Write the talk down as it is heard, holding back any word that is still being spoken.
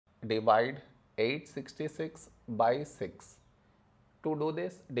divide 866 by 6. To do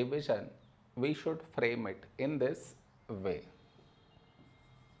this division, we should frame it in this way.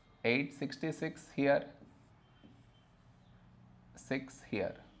 866 here, 6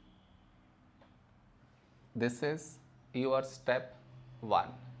 here. This is your step 1.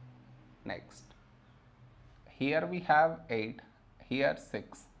 Next, here we have 8, here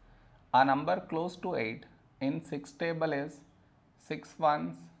 6. A number close to 8 in 6 table is 6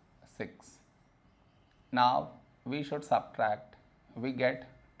 ones 6. Now we should subtract, we get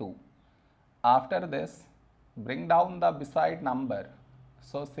 2. After this, bring down the beside number,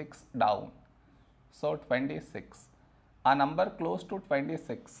 so 6 down, so 26. A number close to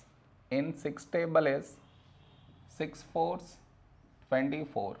 26 in 6 table is 6 fours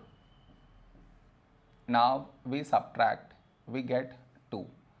 24. Now we subtract, we get 2.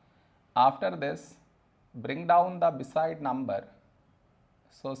 After this, bring down the beside number,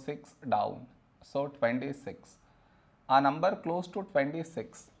 so 6 down, so 26. A number close to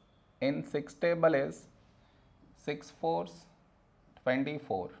 26 in 6 table is 6 fours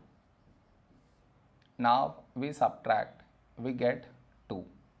 24. Now we subtract, we get 2.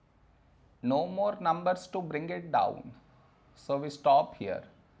 No more numbers to bring it down, so we stop here.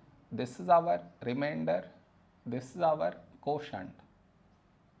 This is our remainder, this is our quotient.